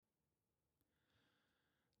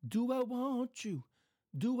Do I want you?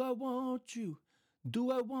 Do I want you? Do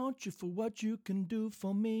I want you for what you can do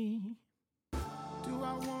for me? Do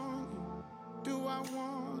I want you? Do I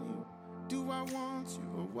want you? Do I want you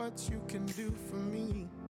or what you can do for me?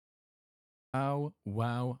 Wow,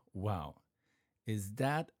 wow, wow. Is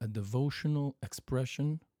that a devotional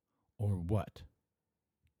expression or what?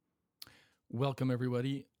 Welcome,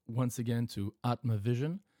 everybody, once again to Atma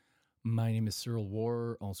Vision. My name is Cyril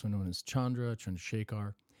War, also known as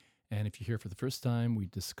Chandrasekhar. And if you're here for the first time, we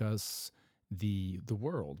discuss the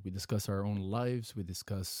world. We discuss our own lives. We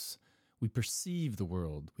perceive the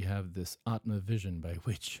world. We have this Atma Vision by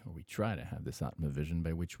which, or we try to have this Atma Vision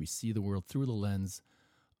by which we see the world through the lens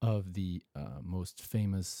of the most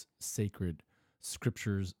famous sacred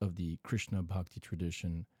scriptures of the Krishna Bhakti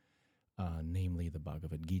tradition, namely the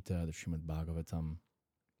Bhagavad Gita, the Srimad Bhagavatam,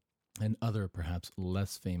 and other perhaps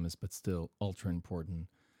less famous but still ultra important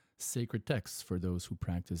sacred texts for those who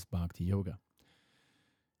practice Bhakti Yoga.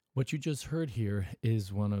 What you just heard here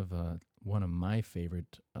is one of my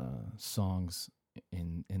favorite songs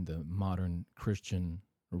in the modern Christian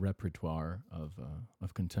repertoire of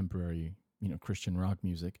contemporary Christian rock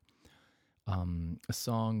music. A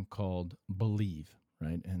song called "Believe,"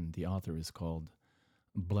 right, and the author is called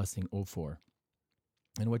Blessing Ophor.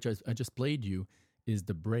 And what I just played you is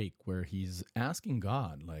the break where he's asking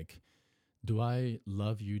God, like, do I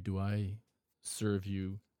love you? Do I serve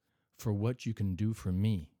you for what you can do for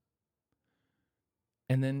me?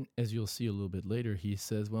 And then, as you'll see a little bit later, he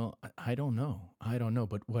says, well, I don't know. I don't know.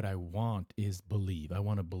 But what I want is believe. I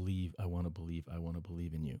want to believe. I want to believe. I want to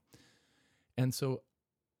believe in you. And so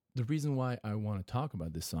the reason why I want to talk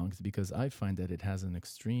about this song is because I find that it has an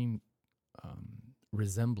extreme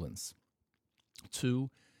resemblance to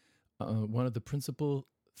one of the principal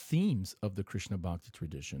themes of the Krishna Bhakti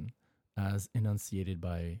tradition, as enunciated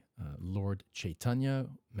by Lord Chaitanya.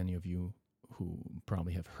 Many of you who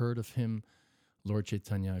probably have heard of him. Lord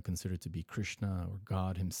Chaitanya, considered to be Krishna or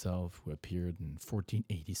God himself, who appeared in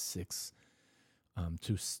 1486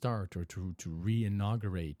 to start or to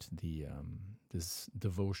re-inaugurate this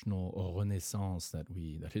devotional renaissance that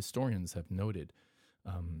historians have noted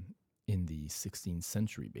in the 16th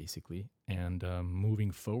century, basically, and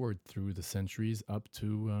moving forward through the centuries up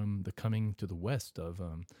to the coming to the West of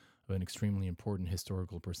an extremely important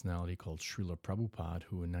historical personality called Srila Prabhupada,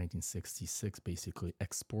 who in 1966 basically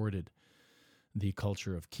exported the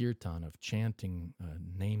culture of kirtan, of chanting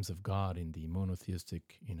names of God in the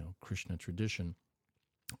monotheistic, Krishna tradition,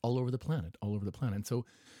 all over the planet. And so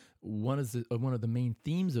one of the main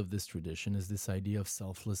themes of this tradition is this idea of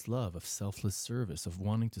selfless love, of selfless service, of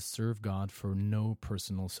wanting to serve God for no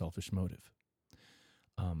personal selfish motive.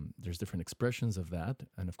 There's different expressions of that,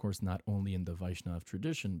 and of course not only in the Vaishnava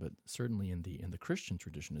tradition, but certainly in the Christian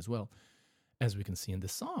tradition as well, as we can see in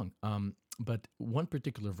this song. But one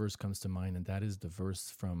particular verse comes to mind, and that is the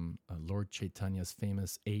verse from Lord Chaitanya's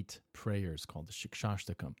famous 8 prayers called the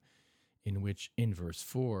Shikshashtakam, in which, in verse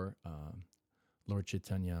 4, Lord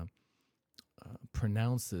Chaitanya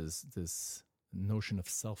pronounces this notion of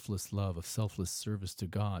selfless love, of selfless service to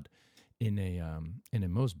God in a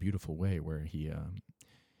most beautiful way, where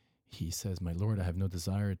he says, "My Lord, I have no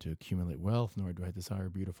desire to accumulate wealth, nor do I desire a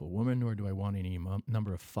beautiful woman, nor do I want any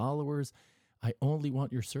number of followers. I only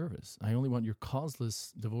want your service. I only want your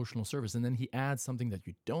causeless devotional service." And then he adds something that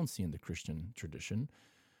you don't see in the Christian tradition,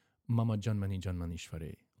 "Mama janmani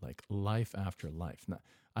janmanishvare," like life after life. Now,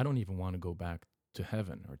 I don't even want to go back to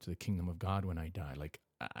heaven or to the kingdom of God when I die. Like,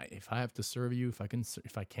 if I have to serve you, if I can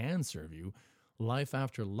serve you, life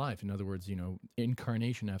after life. In other words,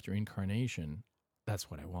 incarnation after incarnation.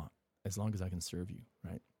 That's what I want, as long as I can serve you,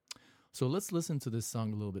 right? So let's listen to this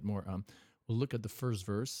song a little bit more. We'll look at the first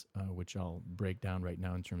verse, which I'll break down right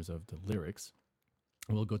now in terms of the lyrics.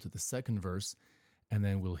 We'll go to the second verse, and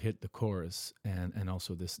then we'll hit the chorus and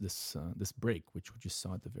also this break, which we just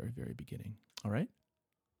saw at the very, very beginning. All right?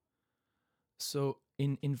 So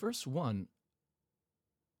in verse 1,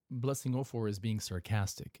 Blessing Ophor is being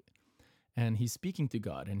sarcastic, and he's speaking to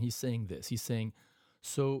God, and he's saying this. He's saying,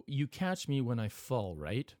 so you catch me when I fall,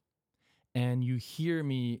 right? And you hear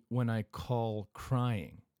me when I call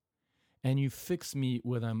crying. And you fix me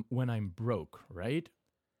when I'm broke, right?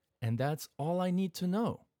 And that's all I need to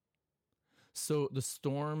know. So the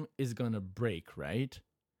storm is going to break, right?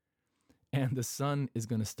 And the sun is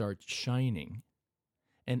going to start shining.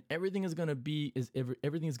 And everything is going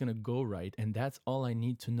to go right, and that's all I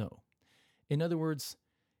need to know. In other words,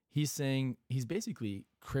 he's basically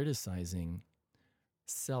criticizing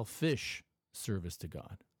selfish service to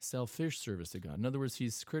God. Selfish service to God. In other words,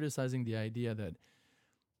 he's criticizing the idea that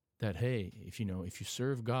hey, if you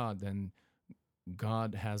serve God, then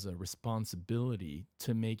God has a responsibility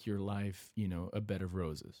to make your life, a bed of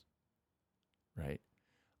roses, right?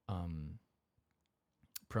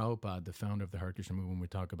 Prabhupada, the founder of the Hare Krishna movement,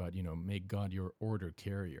 would talk about, make God your order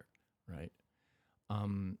carrier, right?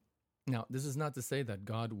 Now, this is not to say that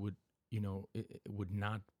God would, would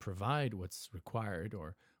not provide what's required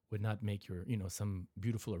or would not make your, some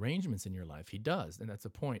beautiful arrangements in your life. He does, and that's the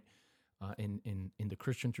point. In the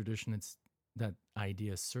Christian tradition, it's that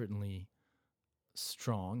idea is certainly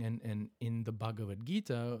strong, and in the Bhagavad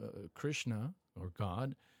Gita, Krishna or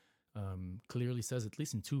God clearly says, at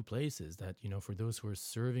least in two places, that for those who are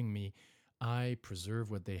serving me, I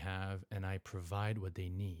preserve what they have and I provide what they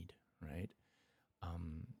need, right?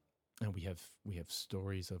 And we have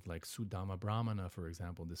stories of like Sudama Brahmana, for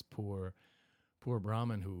example, this poor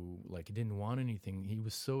Brahmin who didn't want anything. He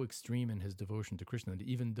was so extreme in his devotion to Krishna that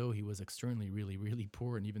even though he was externally really, really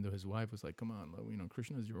poor, and even though his wife was like, come on,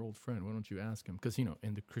 Krishna is your old friend, why don't you ask him? Because,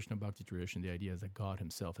 in the Krishna Bhakti tradition, the idea is that God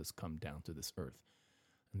himself has come down to this earth.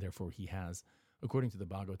 And therefore he has, according to the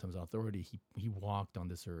Bhagavatam's authority, he walked on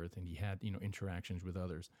this earth and he had, interactions with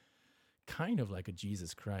others. Kind of like a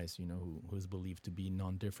Jesus Christ, who is believed to be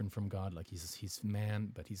non-different from God. Like he's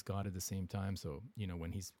man, but he's God at the same time. So,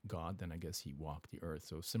 when he's God, then I guess he walked the earth.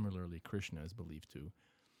 So similarly, Krishna is believed to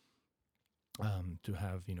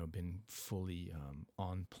have, been fully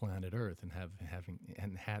on planet Earth and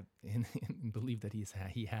believe that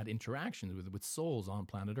he had interactions with souls on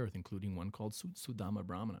planet Earth, including one called Sudama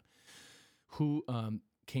Brahmana, who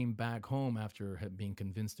came back home after being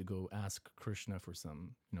convinced to go ask Krishna for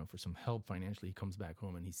some help financially. He comes back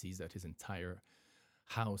home and he sees that his entire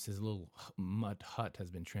house, his little mud hut,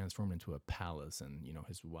 has been transformed into a palace, and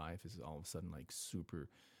his wife is all of a sudden like super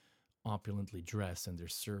opulently dressed, and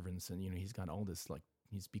there's servants, and he's got all this, like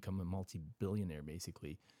he's become a multi-billionaire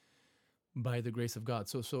basically by the grace of God.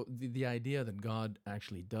 So the idea that God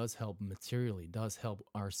actually does help materially, does help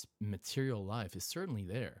our material life, is certainly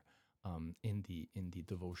there. In the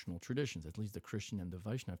devotional traditions, at least the Christian and the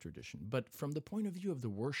Vaishnava tradition. But from the point of view of the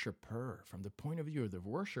worshiper,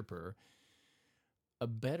 a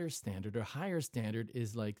better standard or higher standard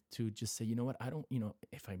is like to just say, I don't,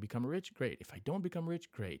 if I become rich, great. If I don't become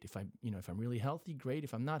rich, great. If if I'm really healthy, great.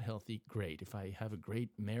 If I'm not healthy, great. If I have a great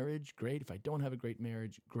marriage, great. If I don't have a great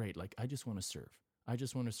marriage, great. Like, I just want to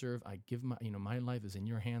serve. I give my life is in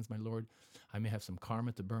your hands, my Lord. I may have some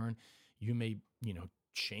karma to burn. You may,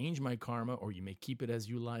 change my karma, or you may keep it as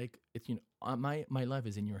you like. It's, my life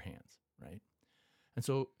is in your hands, right? And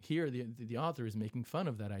so here the author is making fun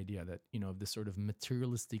of that idea that, of this sort of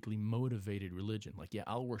materialistically motivated religion. Like, yeah,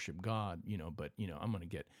 I'll worship God, but I'm going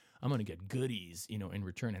to get goodies, in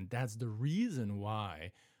return. And that's the reason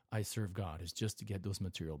why I serve God, is just to get those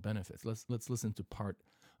material benefits. Let's listen to part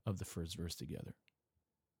of the first verse together.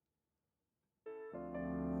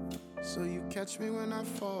 So you catch me when I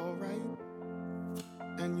fall, right?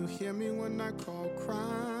 And you hear me when I call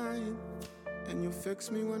crying, and you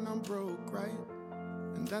fix me when I'm broke, right?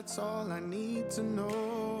 And that's all I need to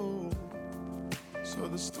know. So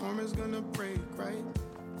the storm is gonna break, right?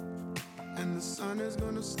 And the sun is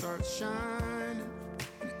gonna start shining,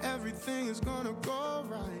 and everything is gonna go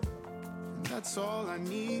right. And that's all I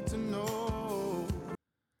need to know.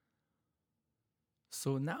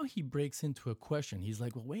 So now he breaks into a question. He's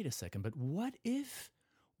like, well, wait a second, but what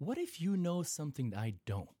if you know something that I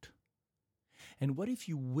don't? And what if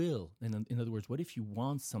you will, in other words, what if you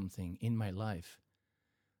want something in my life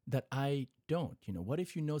that I don't? What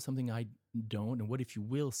if you know something I don't? And what if you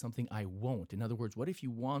will something I won't? In other words, what if you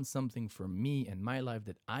want something for me and my life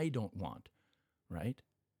that I don't want, right?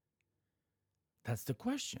 That's the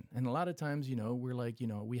question. And a lot of times, we're like,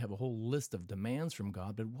 we have a whole list of demands from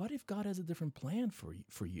God, but what if God has a different plan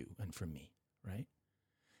for you and for me, right?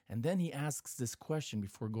 And then he asks this question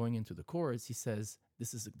before going into the chorus. He says,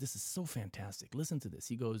 this is so fantastic. Listen to this.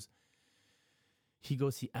 He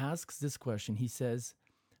asks this question. He says,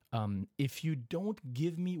 if you don't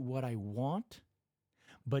give me what I want,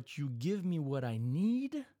 but you give me what I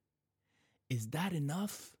need, is that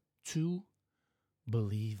enough to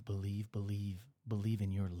believe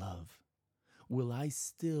in your love? Will I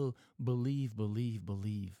still believe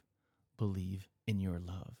in your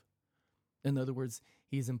love? In other words,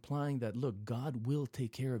 he's implying that, look, God will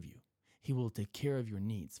take care of you. He will take care of your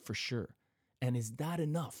needs for sure. And is that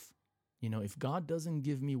enough? If God doesn't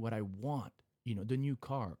give me what I want, the new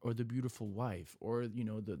car or the beautiful wife or,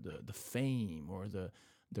 the fame or the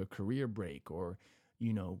career break or,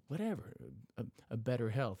 whatever, a better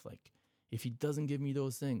health. Like, if he doesn't give me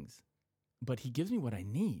those things, but he gives me what I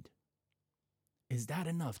need, is that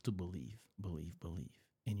enough to believe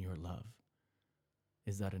in your love?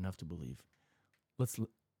 Is that enough to believe? Let's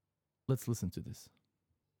listen to this.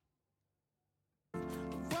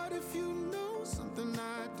 What if you know something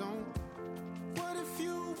I don't? What if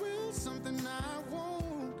you will something I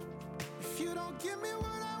won't? If you don't give me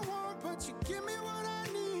what I want, but you give me what I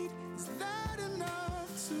need, is that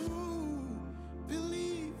enough to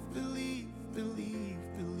believe, believe, believe,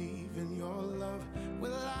 believe in your love?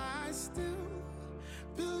 Will I still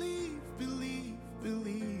believe, believe,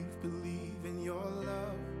 believe, believe in your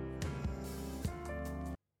love?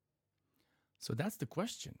 So that's the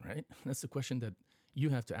question, right? That's the question that you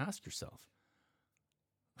have to ask yourself.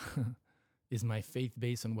 Is my faith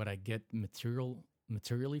based on what I get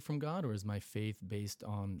materially from God, or is my faith based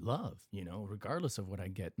on love, regardless of what I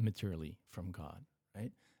get materially from God,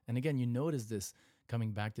 right? And again, you notice this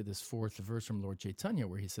coming back to this fourth verse from Lord Chaitanya,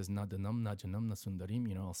 where he says, Nadanam, Najanam,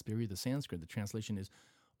 Nasundarim, I'll spare you the Sanskrit. The translation is,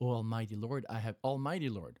 O Almighty Lord, I have Almighty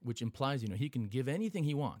Lord, which implies, he can give anything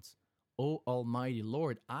he wants. O Almighty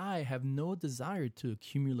Lord, I have no desire to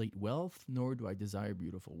accumulate wealth, nor do I desire a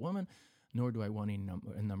beautiful woman, nor do I want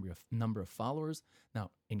a number of followers.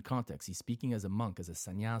 Now, in context, he's speaking as a monk, as a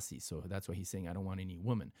sannyasi, so that's why he's saying, I don't want any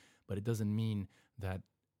woman. But it doesn't mean that,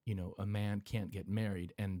 a man can't get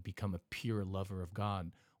married and become a pure lover of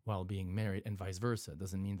God while being married, and vice versa. It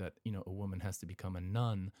doesn't mean that, a woman has to become a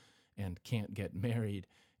nun and can't get married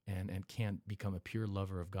and can't become a pure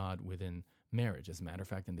lover of God within marriage. As a matter of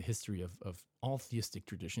fact, in the history of all theistic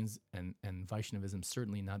traditions, and Vaishnavism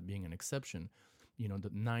certainly not being an exception, the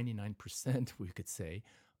 99%, we could say,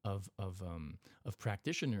 of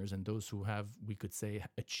practitioners and those who have, we could say,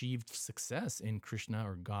 achieved success in Krishna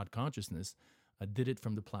or God consciousness, did it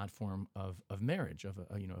from the platform of marriage, of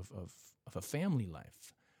a family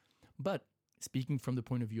life. But speaking from the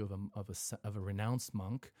point of view of a renounced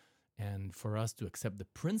monk, and for us to accept the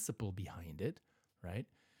principle behind it, right?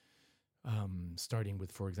 Starting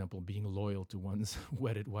with, for example, being loyal to one's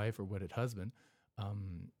wedded wife or wedded husband,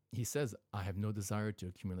 he says, I have no desire to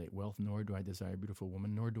accumulate wealth, nor do I desire a beautiful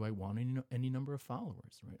woman, nor do I want any number of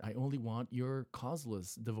followers, right? I only want your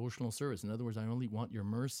causeless devotional service. In other words, I only want your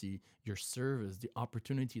mercy, your service, the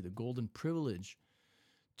opportunity, the golden privilege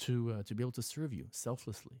to be able to serve you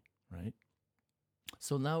selflessly, right?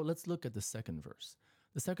 So now let's look at the second verse.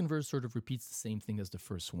 The second verse sort of repeats the same thing as the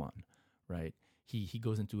first one, right? He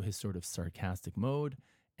goes into his sort of sarcastic mode,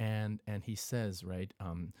 and he says, right,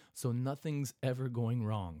 so nothing's ever going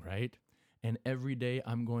wrong, right? And every day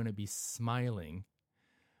I'm going to be smiling,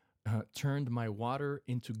 turned my water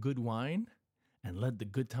into good wine, and let the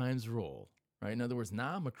good times roll, right? In other words,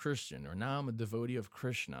 now I'm a Christian, or now I'm a devotee of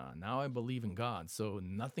Krishna. Now I believe in God, so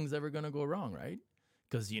nothing's ever going to go wrong, right?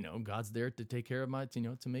 Because, God's there to take care of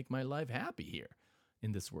to make my life happy here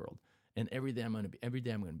in this world. And every day I'm going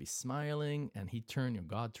to be smiling. And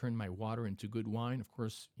God turned my water into good wine. Of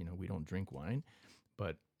course, we don't drink wine,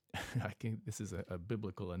 but this is a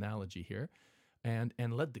biblical analogy here. And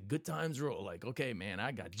let the good times roll. Like, okay, man,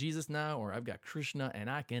 I got Jesus now, or I've got Krishna, and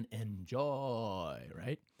I can enjoy,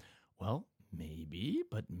 right? Well, maybe,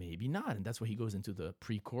 but maybe not. And that's why he goes into the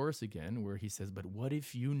pre-chorus again, where he says, but what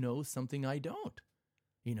if you know something I don't?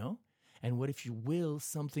 And what if you will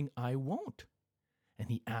something I won't? And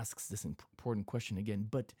he asks this important question again,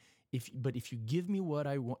 but if you give me what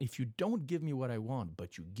I want, if you don't give me what I want,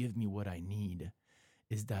 but you give me what I need,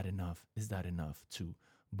 is that enough? Is that enough to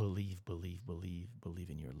believe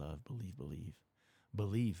in your love, believe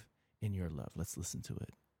in your love? Let's listen to it.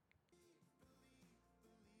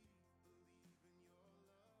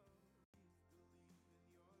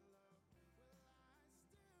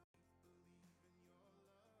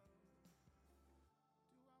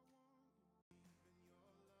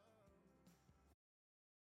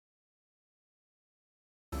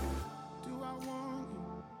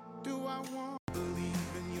 Do I want to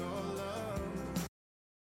believe in your love?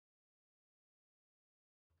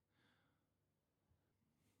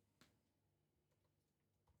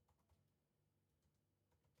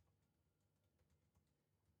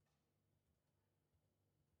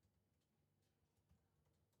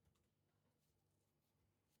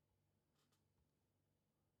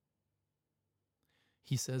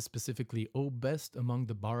 He says specifically, O best among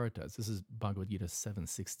the Bharatas, this is Bhagavad Gita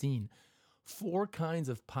 7:16, 4 kinds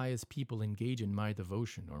of pious people engage in my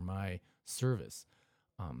devotion or my service,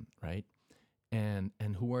 right? And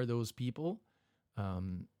who are those people?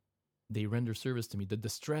 They render service to me: the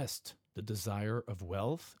distressed, the desire of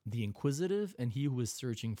wealth, the inquisitive, and he who is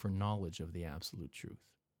searching for knowledge of the absolute truth,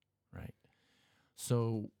 right?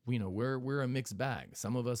 So, we're a mixed bag.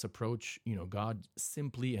 Some of us approach, God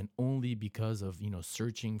simply and only because of,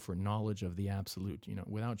 searching for knowledge of the absolute,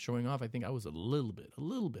 without showing off. I think I was a little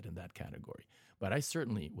bit in that category. but I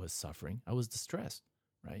certainly was suffering. I was distressed,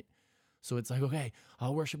 right? So it's like, okay,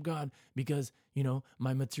 I'll worship God because,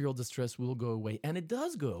 my material distress will go away. And it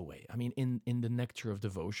does go away. I mean, in the Nectar of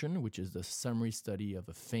Devotion, which is the summary study of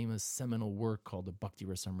a famous seminal work called the Bhakti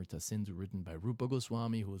Rasamrita Sindhu, written by Rupa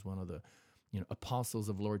Goswami, who was one of the apostles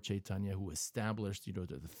of Lord Chaitanya, who established,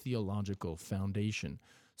 the theological foundation,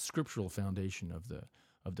 scriptural foundation of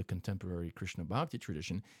the contemporary Krishna Bhakti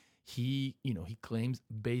tradition. He claims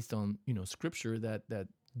based on, scripture that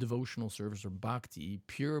devotional service or bhakti,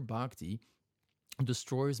 pure bhakti,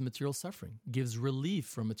 destroys material suffering, gives relief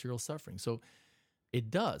from material suffering. So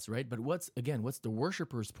it does, right? But what's the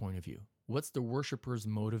worshiper's point of view? What's the worshiper's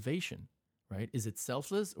motivation, right? Is it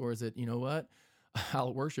selfless, or is it,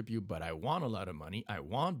 I'll worship you, but I want a lot of money, I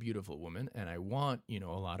want beautiful women, and I want, a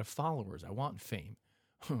lot of followers, I want fame?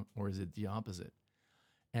 Or is it the opposite?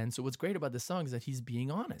 And so what's great about this song is that he's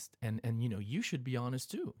being honest, and you should be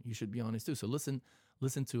honest too. You should be honest too. So listen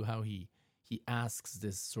to how he asks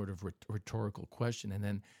this sort of rhetorical question, and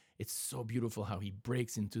then it's so beautiful how he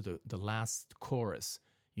breaks into the last chorus.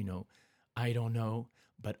 I don't know,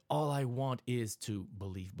 but all I want is to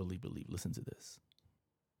believe, believe, believe. Listen to this.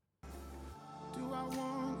 Do I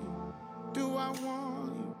want you? Do I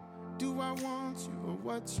want you? Do I want you, or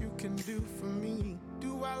what you can do for me?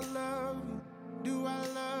 Do I love you? Do I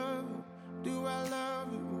love you? Do I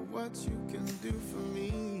love you, or what you can do for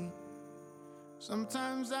me?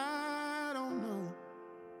 Sometimes I don't know,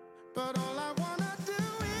 but all I wanna do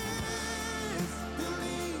is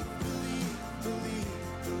believe, believe, believe,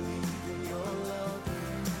 believe in your love.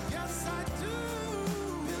 Yes, I do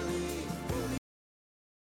believe.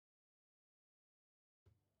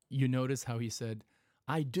 You notice how he said,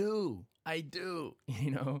 I do.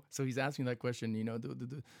 So he's asking that question,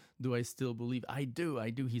 do I still believe? I do.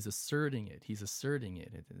 He's asserting it.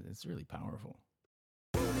 It's really powerful.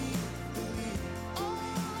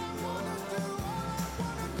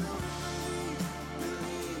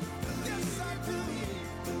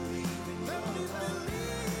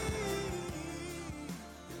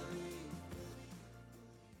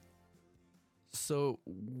 So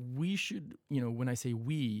we should, when I say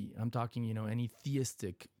we, I'm talking, any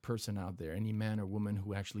theistic person out there, any man or woman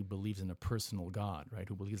who actually believes in a personal God, right?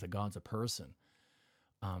 Who believes that God's a person,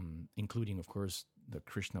 including, of course, the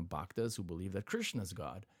Krishna Bhaktas who believe that Krishna's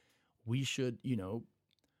God. We should,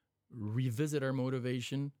 revisit our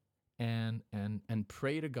motivation and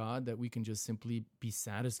pray to God that we can just simply be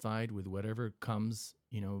satisfied with whatever comes,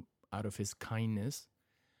 out of his kindness,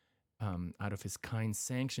 out of his kind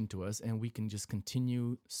sanction to us, and we can just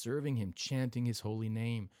continue serving him, chanting his holy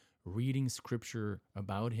name, reading scripture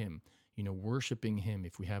about him, worshiping him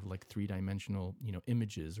if we have like three-dimensional,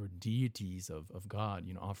 images or deities of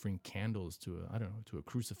God, offering candles to a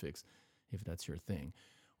crucifix, if that's your thing,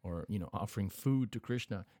 or, offering food to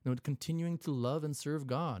Krishna, continuing to love and serve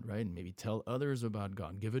God, right? And maybe tell others about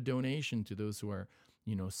God, give a donation to those who are,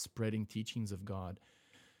 spreading teachings of God,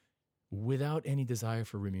 without any desire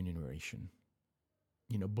for remuneration.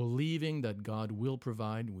 Believing that God will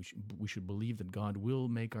provide, we should believe that God will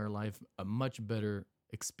make our life a much better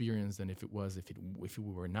experience than if we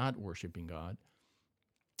were not worshiping God.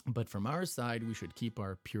 But from our side, we should keep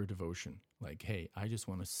our pure devotion. Like, hey, I just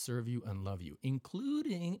want to serve you and love you,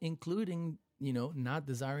 including, not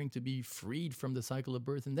desiring to be freed from the cycle of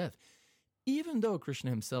birth and death. Even though Krishna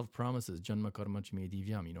himself promises, Janma Karma Chime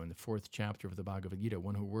Divyam, in the 4th chapter of the Bhagavad Gita,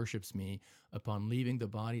 one who worships me upon leaving the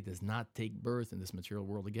body does not take birth in this material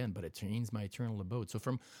world again, but attains my eternal abode. So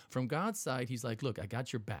from God's side, he's like, look, I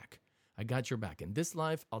got your back. In this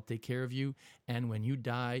life, I'll take care of you. And when you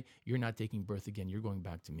die, you're not taking birth again. You're going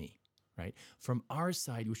back to me, right? From our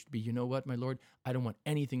side, we should be, you know what, my Lord, I don't want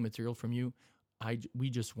anything material from you. We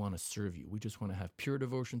just want to serve you. We just want to have pure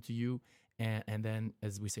devotion to you. And then,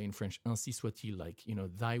 as we say in French, ainsi soit-il, like,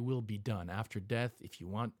 thy will be done. After death, if you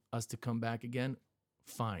want us to come back again,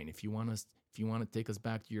 fine. If you want to take us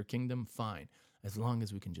back to your kingdom, fine. As long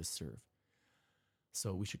as we can just serve.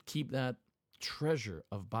 So we should keep that treasure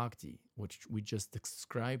of bhakti, which we just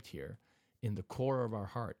described here, in the core of our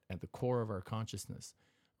heart, at the core of our consciousness,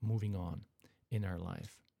 moving on in our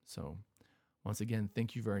life. So once again,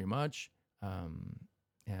 thank you very much.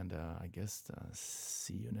 And I guess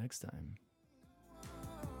see you next time.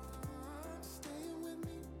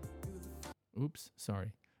 Oops,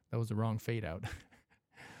 sorry. That was the wrong fade out.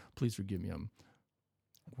 Please forgive me. I'm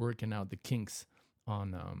working out the kinks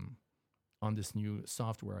on this new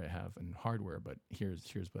software I have and hardware, but here's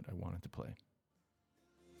what I wanted to play.